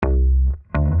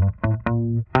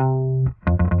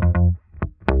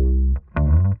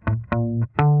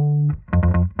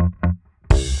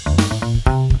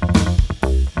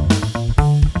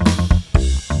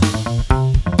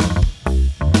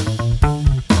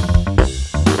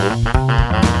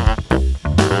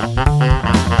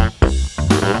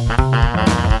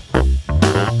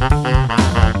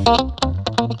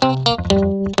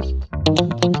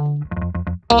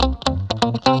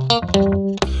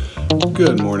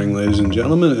morning, ladies and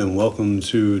gentlemen, and welcome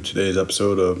to today's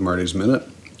episode of Marty's Minute.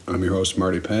 I'm your host,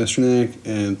 Marty Pasternak,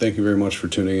 and thank you very much for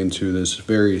tuning into this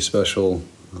very special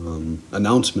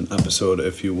announcement episode,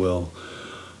 if you will.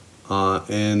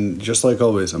 And just like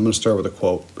always, I'm going to start with a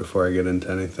quote before I get into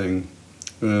anything.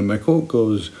 My quote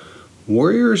goes,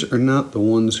 "Warriors are not the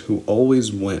ones who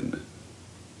always win,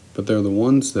 but they're the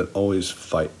ones that always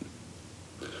fight."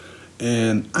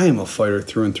 And I am a fighter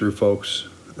through and through, folks.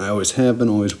 I always have been,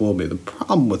 always will be. The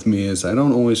problem with me is I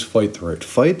don't always fight the right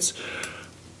fights,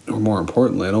 or more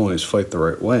importantly, I don't always fight the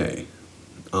right way.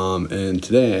 And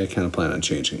today I kind of plan on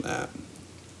changing that.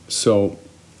 So,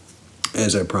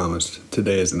 as I promised,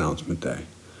 today is announcement day.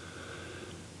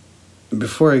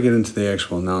 Before I get into the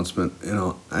actual announcement,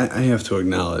 I have to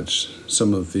acknowledge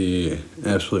some of the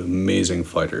absolutely amazing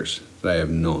fighters that I have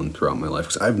known throughout my life,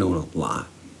 because I've known a lot.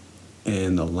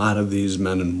 And a lot of these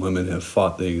men and women have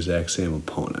fought the exact same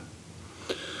opponent.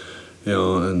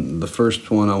 And the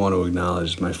first one I want to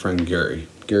acknowledge is my friend Gary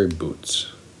Boots.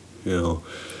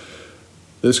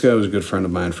 This guy was a good friend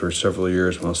of mine for several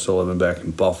years when I was still living back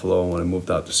in Buffalo. When I moved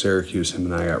out to Syracuse, him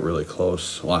and I got really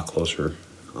close, a lot closer.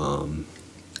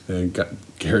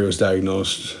 Gary was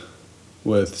diagnosed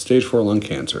with stage 4 lung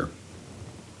cancer.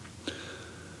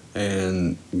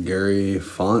 And Gary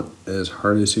fought as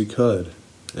hard as he could.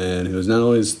 And he was not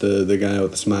always the guy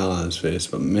with a smile on his face,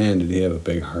 but man, did he have a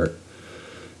big heart.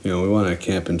 We went on a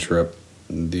camping trip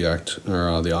the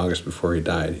August before he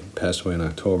died. He passed away in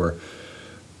October.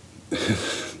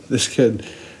 This kid,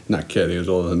 he was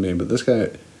older than me, but this guy,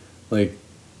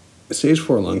 stage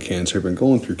 4 lung cancer, been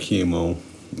going through chemo,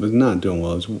 was not doing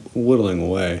well, was whittling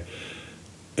away.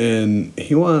 And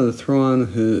he wanted to throw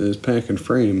on his pack and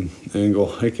frame and go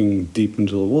hiking deep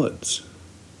into the woods.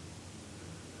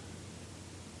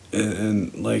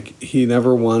 And he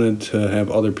never wanted to have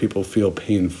other people feel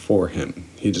pain for him.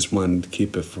 He just wanted to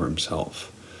keep it for himself.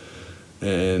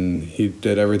 And he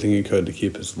did everything he could to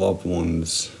keep his loved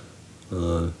ones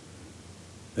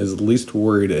as least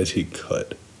worried as he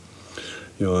could.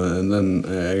 And then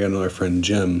I got another friend,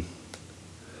 Jim,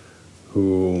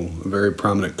 who a very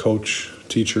prominent coach,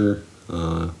 teacher,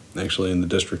 actually in the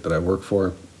district that I work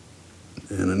for,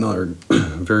 and another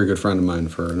very good friend of mine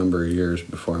for a number of years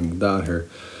before I moved out here.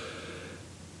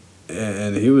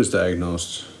 And he was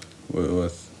diagnosed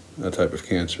with a type of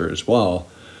cancer as well.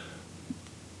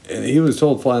 And he was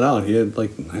told flat out he had, I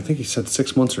think he said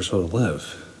 6 months or so to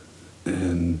live.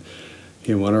 And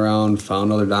he went around,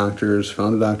 found other doctors,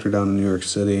 found a doctor down in New York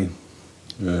City.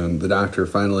 And the doctor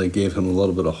finally gave him a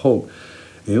little bit of hope.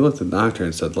 And he looked at the doctor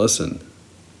and said, "Listen,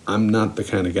 I'm not the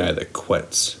kind of guy that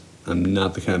quits. I'm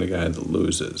not the kind of guy that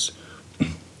loses.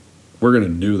 We're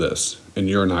going to do this, and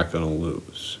you're not going to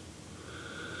lose."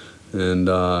 And,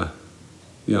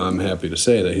 I'm happy to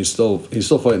say that he's still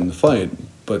fighting the fight,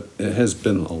 but it has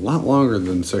been a lot longer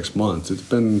than 6 months. It's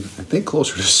been, I think,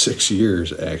 closer to 6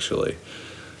 years, actually.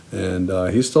 And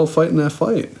he's still fighting that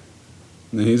fight.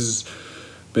 And he's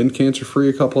been cancer-free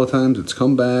a couple of times. It's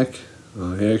come back.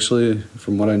 He actually,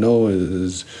 from what I know,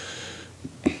 is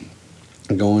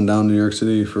going down to New York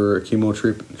City for a chemo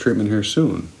treatment here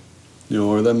soon.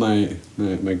 Or then my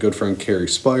good friend Carrie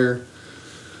Spire,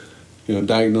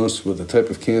 diagnosed with a type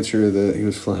of cancer that he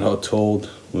was flat out told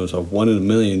was a 1 in a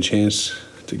million chance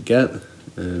to get.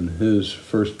 And his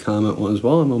first comment was,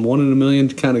 "Well, I'm a 1 in a million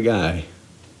kind of guy."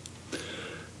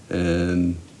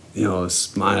 And, a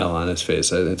smile on his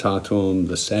face. I talked to him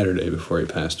the Saturday before he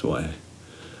passed away.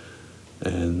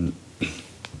 And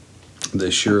the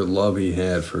sheer love he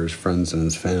had for his friends and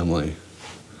his family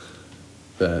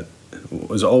that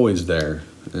was always there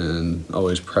and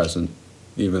always present,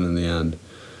 even in the end.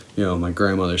 My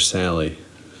grandmother, Sally,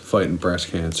 fighting breast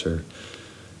cancer.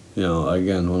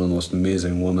 Again, one of the most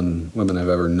amazing women I've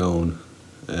ever known.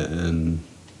 And,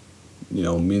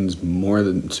 means more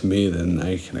to me than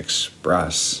I can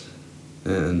express.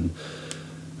 And,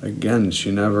 again,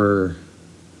 she never,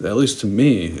 at least to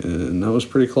me, and that was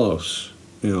pretty close,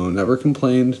 never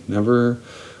complained, never,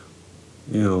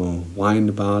 whined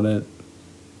about it.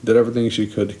 Did everything she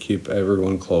could to keep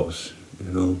everyone close,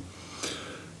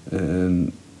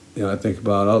 And, I think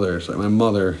about others, like my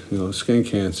mother, skin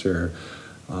cancer,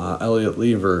 Elliot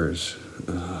Levers,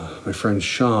 my friend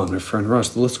Sean, my friend Russ,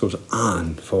 the list goes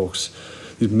on, folks.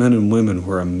 These men and women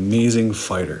were amazing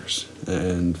fighters.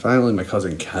 And finally, my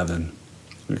cousin Kevin.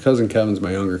 My cousin Kevin's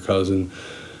my younger cousin,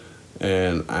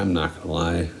 and I'm not going to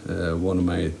lie, one of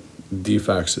my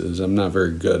defects is I'm not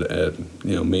very good at,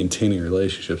 maintaining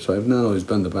relationships, so I've not always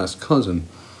been the best cousin.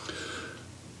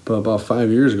 But about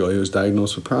 5 years ago, he was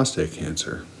diagnosed with prostate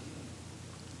cancer.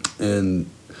 And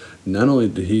not only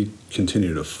did he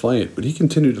continue to fight, but he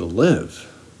continued to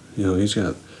live. He's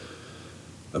got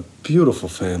a beautiful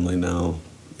family now,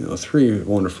 3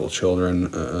 wonderful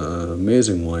children,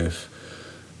 amazing wife.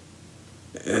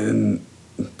 And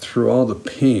through all the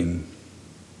pain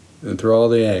and through all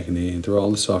the agony and through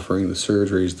all the suffering, the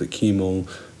surgeries, the chemo,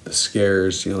 the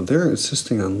scares, they're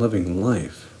insisting on living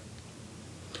life.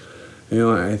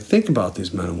 I think about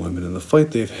these men and women and the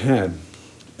fight they've had.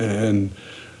 And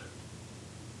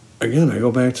again, I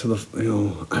go back to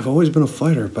I've always been a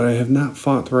fighter, but I have not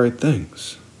fought the right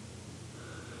things.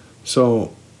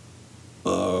 So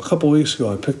a couple weeks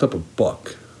ago, I picked up a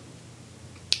book.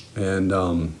 And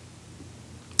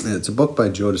it's a book by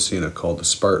Joe DeCina called The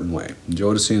Spartan Way.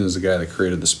 Joe DeCina is the guy that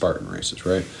created the Spartan races,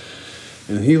 right?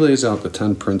 And he lays out the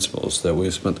 10 principles that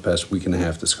we've spent the past week and a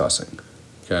half discussing.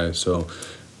 Okay, so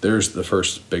there's the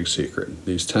first big secret.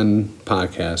 These 10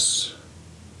 podcasts,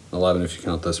 11 if you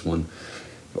count this one,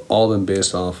 have all been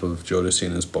based off of Joe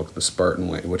DeCina's book, The Spartan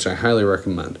Way, which I highly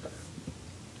recommend.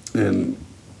 And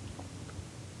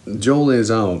Joe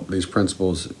lays out these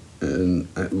principles in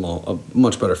a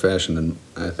much better fashion than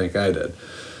I think I did.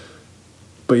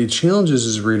 But he challenges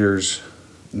his readers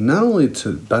not only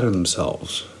to better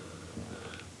themselves,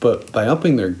 but by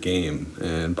upping their game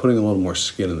and putting a little more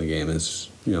skin in the game, as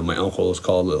my uncle has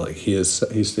called it, like he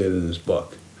stated in his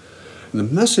book. And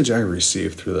the message I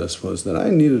received through this was that I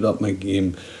needed to up my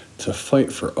game to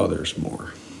fight for others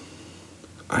more.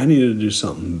 I needed to do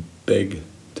something big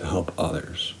to help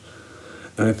others.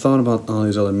 And I thought about all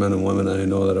these other men and women I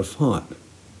know that have fought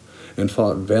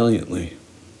valiantly.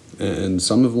 And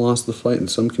some have lost the fight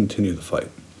and some continue the fight.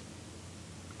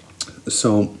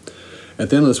 So at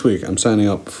the end of this week, I'm signing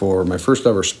up for my first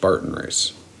ever Spartan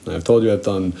race. And I've told you I've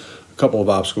done a couple of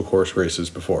obstacle course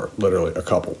races before, literally a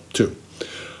couple, 2.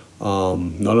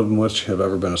 None of them which have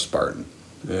ever been a Spartan.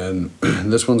 And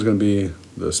this one's going to be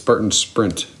the Spartan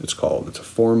Sprint, it's called. It's a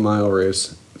 4-mile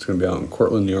race. It's going to be out in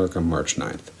Cortland, New York on March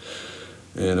 9th.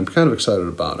 And I'm kind of excited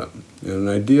about it. And an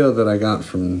idea that I got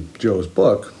from Joe's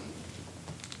book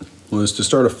was to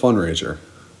start a fundraiser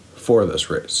for this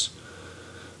race.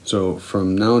 So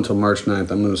from now until March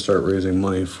 9th, I'm going to start raising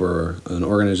money for an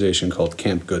organization called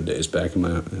Camp Good Days back in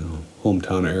my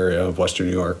hometown area of Western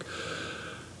New York.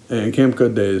 And Camp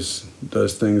Good Days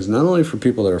does things not only for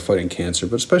people that are fighting cancer,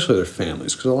 but especially their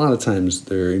families, because a lot of times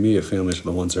their immediate families are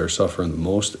the ones that are suffering the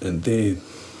most, and they're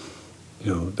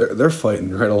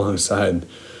fighting right alongside.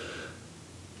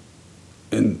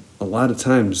 And a lot of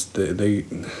times they I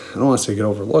don't want to say get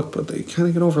overlooked, but they kind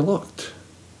of get overlooked,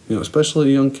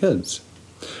 especially young kids.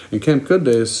 In Camp Good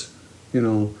Days,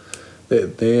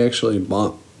 they actually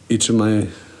bought each of my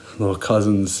little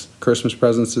cousins Christmas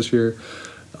presents this year.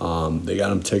 They got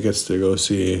them tickets to go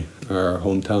see our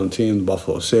hometown team, the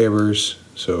Buffalo Sabres,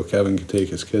 so Kevin could take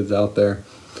his kids out there.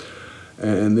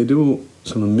 And they do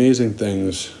some amazing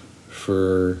things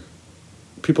for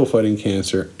people fighting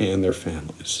cancer and their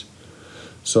families.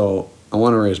 So I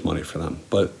want to raise money for them,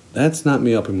 but that's not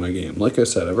me upping my game. Like I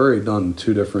said, I've already done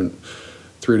 2 different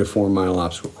 3 to 4 mile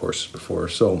obstacle courses before,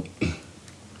 so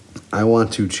I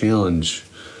want to challenge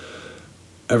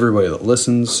everybody that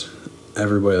listens,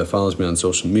 everybody that follows me on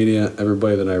social media,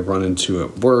 everybody that I run into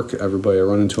at work, everybody I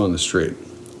run into on the street.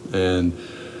 And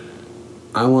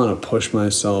I want to push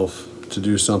myself to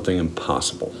do something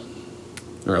impossible,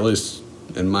 or at least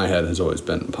in my head has always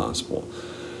been impossible.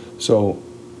 So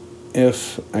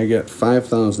if I get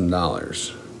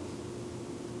 $5,000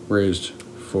 raised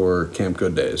for Camp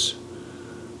Good Days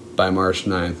by March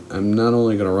 9th, I'm not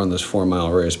only going to run this 4-mile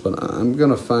race, but I'm going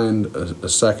to find a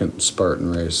second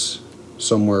Spartan race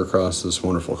somewhere across this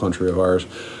wonderful country of ours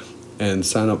and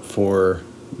sign up for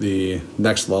the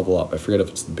next level up. I forget if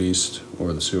it's the Beast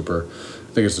or the Super.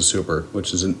 I think it's the Super,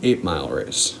 which is an 8-mile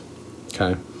race.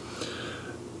 Okay?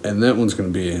 And that one's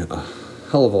going to be a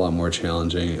hell of a lot more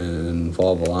challenging and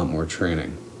involve a lot more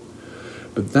training.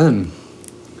 But then,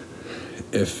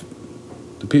 if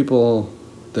the people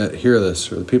that hear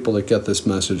this or the people that get this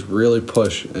message really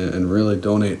push and really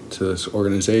donate to this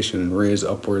organization and raise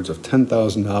upwards of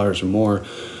 $10,000 or more,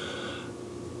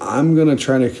 I'm going to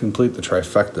try to complete the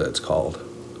trifecta, it's called,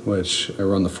 which I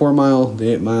run the 4-mile,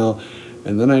 the 8-mile,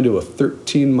 and then I do a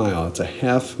 13-mile. It's a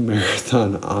half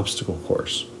marathon obstacle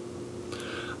course.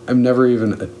 I've never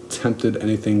even attempted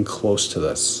anything close to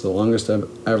this. The longest I've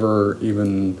ever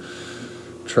even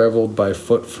traveled by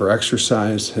foot for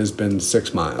exercise has been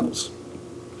 6 miles.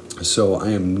 So I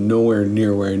am nowhere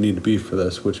near where I need to be for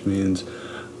this, which means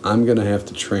I'm going to have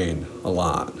to train a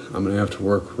lot. I'm going to have to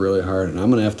work really hard, and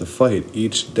I'm going to have to fight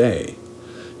each day.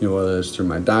 Whether it's through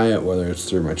my diet, whether it's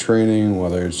through my training,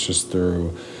 whether it's just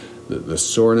through the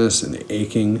soreness and the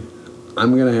aching,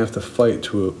 I'm going to have to fight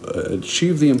to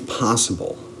achieve the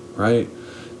impossible right?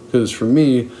 Because for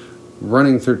me,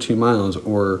 running 13 miles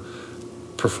or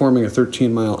performing a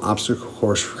 13-mile obstacle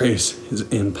course race is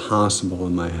impossible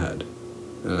in my head.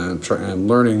 And I'm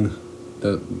learning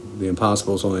that the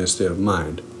impossible is only a state of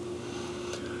mind.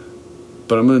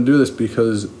 But I'm going to do this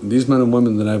because these men and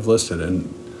women that I've listed,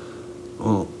 and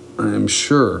I'm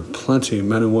sure plenty of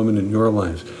men and women in your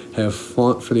life have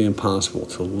fought for the impossible,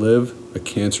 to live a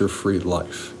cancer-free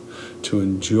life, to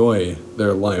enjoy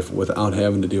their life without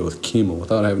having to deal with chemo,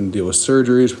 without having to deal with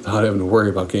surgeries, without having to worry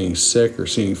about getting sick or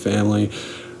seeing family.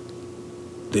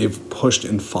 They've pushed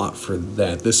and fought for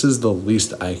that. This is the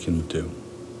least I can do.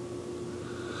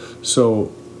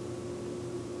 So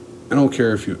I don't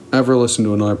care if you ever listen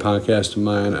to another podcast of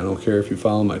mine. I don't care if you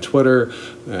follow my Twitter,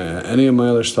 any of my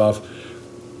other stuff.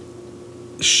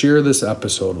 Share this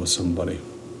episode with somebody.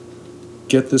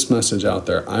 Get this message out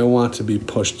there. I want to be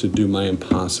pushed to do my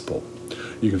impossible.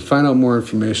 You can find out more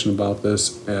information about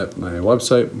this at my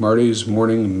website,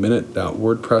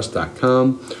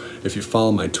 martysmorningminute.wordpress.com. If you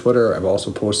follow my Twitter, I've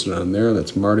also posted on there.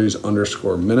 That's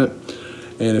Martys_minute.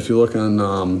 And if you look on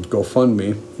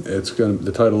GoFundMe,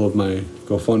 the title of my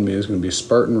GoFundMe is going to be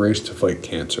Spartan Race to Fight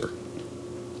Cancer.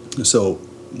 So,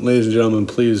 ladies and gentlemen,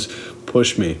 please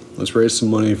push me. Let's raise some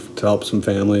money to help some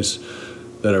families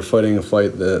that are fighting a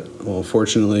fight that, well,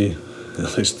 fortunately,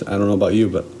 at least I don't know about you,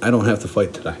 but I don't have to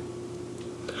fight today.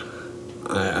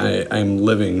 I'm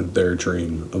living their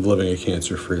dream of living a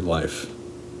cancer-free life.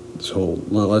 So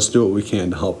let's do what we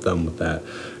can to help them with that.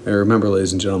 And remember,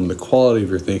 ladies and gentlemen, the quality of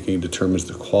your thinking determines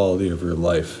the quality of your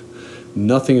life.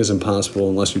 Nothing is impossible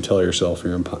unless you tell yourself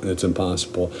it's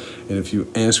impossible. And if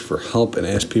you ask for help and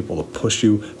ask people to push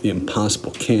you, the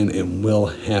impossible can and will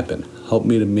happen. Help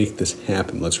me to make this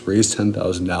happen. Let's raise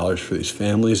 $10,000 for these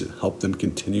families and help them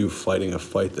continue fighting a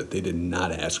fight that they did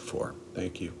not ask for.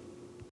 Thank you.